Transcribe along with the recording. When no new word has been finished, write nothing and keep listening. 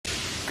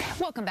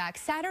Welcome back.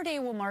 Saturday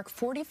will mark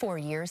 44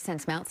 years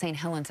since Mount Saint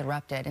Helens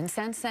erupted, and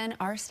since then,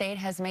 our state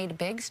has made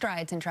big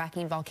strides in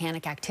tracking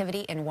volcanic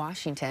activity in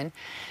Washington.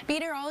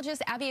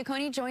 Meteorologist Abby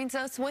Oconee joins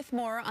us with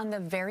more on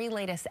the very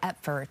latest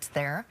efforts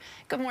there.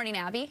 Good morning,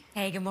 Abby.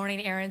 Hey, good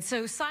morning, Erin.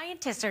 So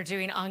scientists are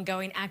doing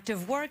ongoing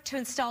active work to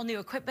install new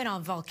equipment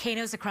on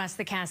volcanoes across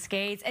the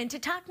Cascades. And to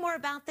talk more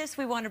about this,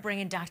 we want to bring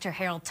in Dr.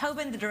 Harold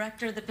Tobin, the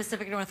director of the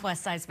Pacific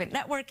Northwest Seismic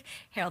Network.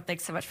 Harold,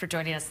 thanks so much for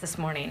joining us this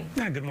morning.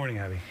 Yeah, good morning,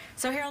 Abby.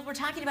 So, Harold, we're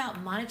talking about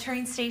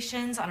monitoring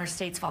stations on our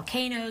state's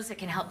volcanoes that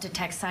can help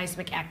detect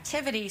seismic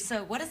activity.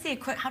 So what is the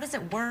how does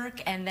it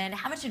work, and then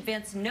how much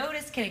advance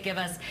notice can it give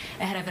us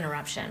ahead of an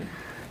eruption?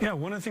 Yeah,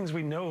 one of the things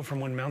we know from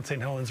when Mount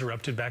Saint Helens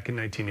erupted back in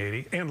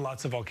 1980, and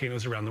lots of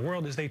volcanoes around the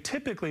world, is they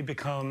typically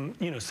become,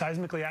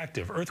 seismically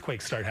active.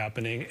 Earthquakes start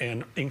happening,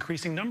 and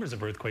increasing numbers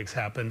of earthquakes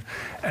happen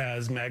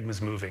as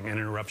magma's moving and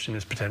an eruption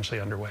is potentially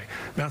underway.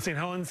 Mount Saint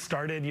Helens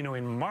started,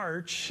 in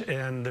March,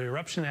 and the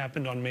eruption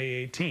happened on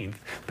May 18th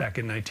back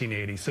in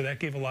 1980. So that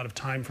gave a lot of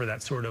time for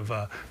that sort of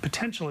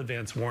potential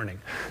advance warning.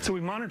 So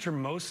we monitor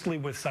mostly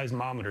with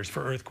seismometers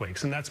for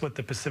earthquakes, and that's what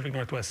the Pacific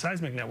Northwest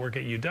Seismic Network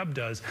at UW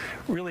does,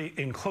 really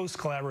in close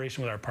collaboration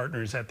with our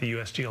partners at the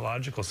U.S.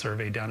 Geological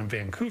Survey down in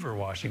Vancouver,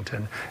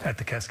 Washington, at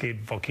the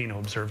Cascade Volcano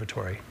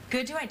Observatory.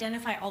 Good to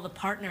identify all the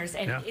partners,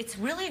 and it's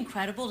really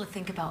incredible to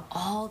think about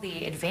all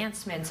the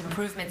advancements,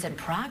 improvements, and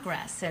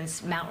progress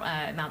since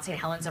Mount Saint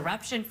Helens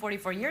eruption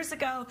 44 years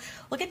ago.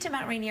 We'll get to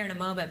Mount Rainier in a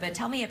moment, but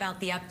tell me about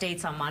the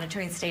updates on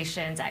monitoring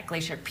stations at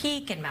Glacier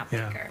Peak and Mount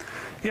Baker.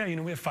 Yeah,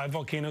 we have 5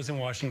 volcanoes in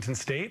Washington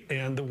state,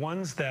 and the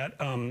ones that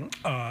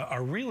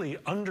are really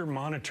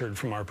under-monitored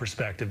from our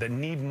perspective, that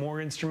need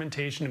more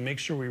instrumentation to make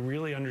sure we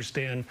really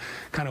understand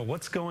kind of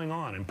what's going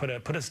on and put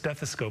a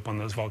stethoscope on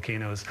those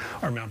volcanoes,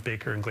 are Mount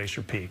Baker and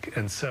Glacier Peak.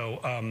 And so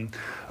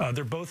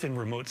they're both in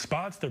remote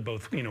spots. They're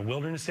both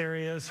wilderness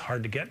areas,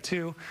 hard to get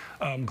to.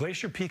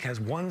 Glacier Peak has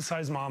one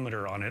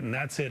seismometer on it, and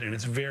that's it. And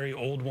it's a very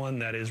old one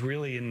that is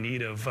really in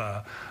need of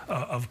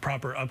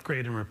proper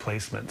upgrade and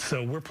replacement.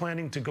 So we're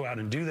planning to go out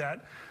and do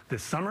that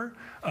this summer,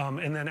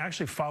 and then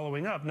actually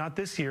following up, not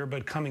this year,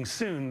 but coming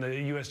soon, the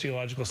U.S.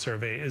 Geological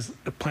Survey is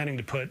planning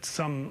to put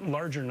some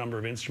larger number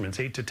of instruments,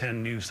 8 to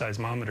 10 new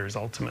seismometers,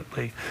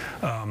 ultimately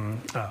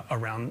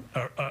around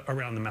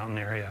the mountain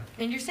area.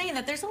 And you're saying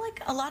that there's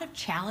a lot of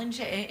challenge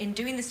in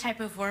doing this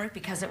type of work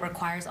because it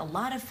requires a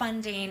lot of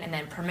funding and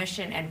then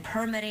permission and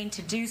permitting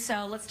to do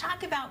so. Let's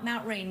talk about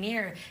Mount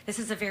Rainier. This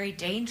is a very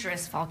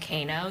dangerous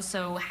volcano,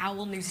 so how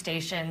will new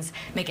stations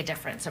make a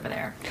difference over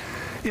there?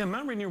 Yeah,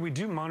 Mount Rainier we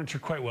do monitor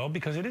quite well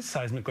because it is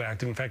seismically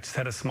active. In fact, it's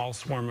had a small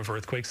swarm of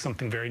earthquakes,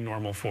 something very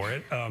normal for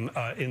it,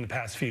 in the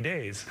past few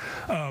days.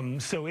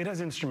 So it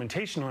has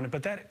instrumentation on it,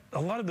 but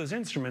a lot of those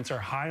instruments are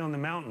high on the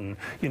mountain.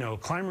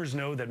 Climbers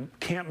know that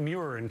Camp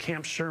Muir and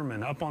Camp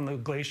Sherman up on the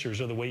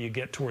glaciers are the way you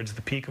get towards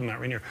the peak of Mount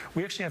Rainier.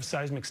 We actually have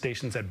seismic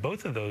stations at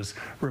both of those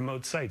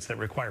remote sites that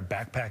require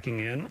backpacking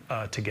in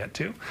to get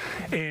to,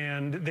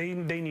 and they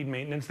need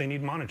maintenance, they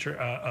need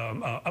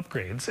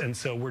upgrades, and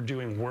so we're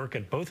doing work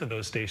at both of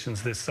those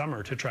stations this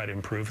summer to try to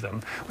improve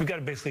them. We've got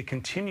to basically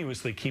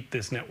continuously keep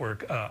this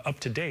network up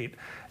to date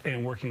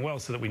and working well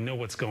so that we know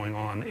what's going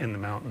on in the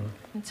mountain.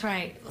 That's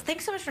right. Well,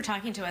 thanks so much for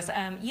talking to us.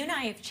 You and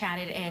I have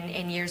chatted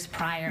in years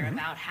prior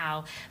about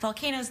how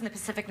volcanoes in the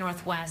Pacific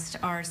Northwest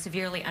are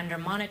severely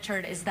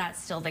under-monitored. Is that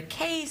still the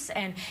case?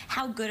 And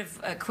how good of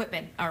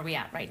equipment are we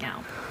at right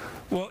now?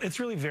 Well, it's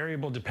really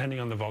variable depending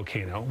on the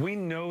volcano. We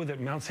know that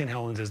Mount Saint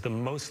Helens is the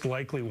most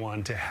likely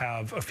one to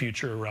have a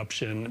future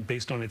eruption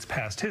based on its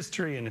past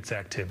history and its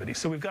activity.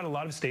 So we've got a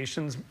lot of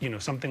stations,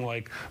 something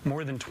like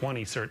more than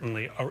 20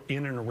 certainly, are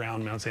in and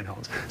around Mount Saint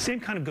Helens. Same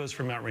kind of goes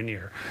for Mount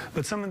Rainier.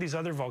 But some of these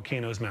other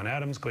volcanoes, Mount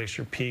Adams,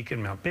 Glacier Peak,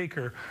 and Mount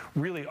Baker,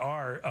 really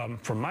are,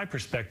 from my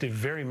perspective,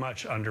 very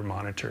much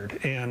under-monitored.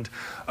 And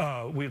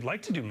we'd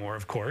like to do more,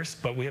 of course,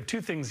 but we have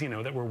 2 things,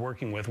 that we're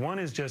working with. One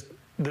is just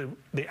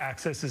the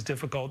access is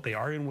difficult. They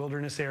are in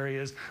wilderness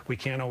areas. We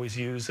can't always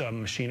use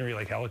machinery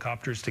like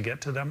helicopters to get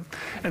to them.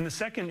 And the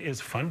second is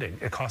funding.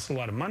 It costs a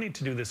lot of money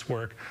to do this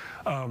work.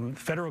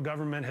 Federal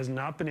government has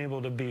not been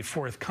able to be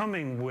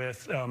forthcoming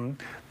with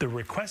the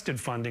requested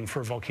funding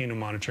for volcano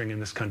monitoring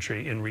in this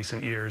country in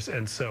recent years.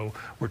 And so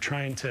we're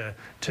trying to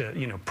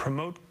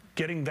promote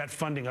getting that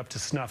funding up to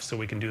snuff so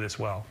we can do this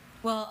well.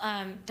 Well,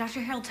 Dr.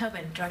 Harold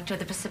Tobin, Director of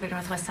the Pacific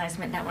Northwest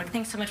Seismic Network,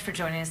 thanks so much for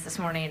joining us this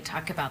morning and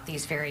talk about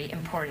these very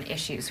important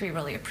issues. We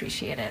really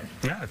appreciate it.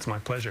 Yeah, it's my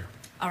pleasure.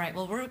 All right,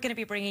 well, we're going to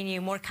be bringing you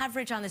more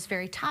coverage on this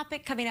very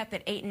topic coming up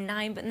at 8 and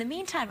 9. But in the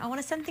meantime, I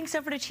want to send things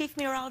over to Chief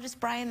Meteorologist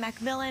Brian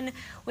McMillan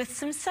with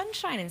some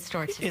sunshine in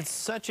store today. It's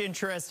such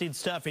interesting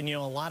stuff. And,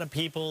 a lot of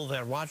people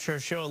that watch our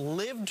show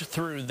lived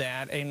through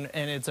that. And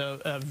it's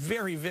a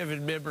very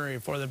vivid memory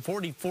for them.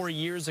 44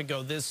 years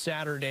ago this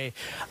Saturday,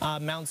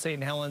 Mount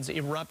Saint Helens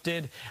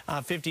erupted.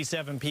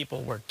 57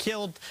 people were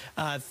killed.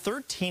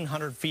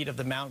 1,300 feet of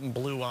the mountain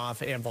blew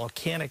off, and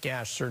volcanic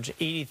ash surged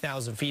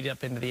 80,000 feet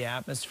up into the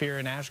atmosphere.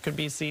 And ash could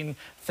be seen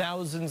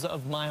thousands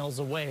of miles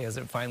away as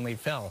it finally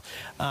fell.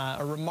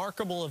 A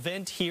remarkable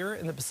event here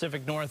in the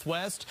Pacific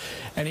Northwest.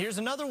 And here's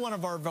another one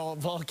of our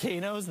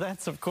volcanoes.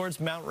 That's, of course,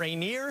 Mount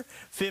Rainier,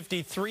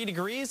 53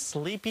 degrees,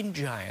 sleeping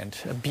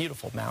giant. A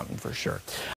beautiful mountain for sure.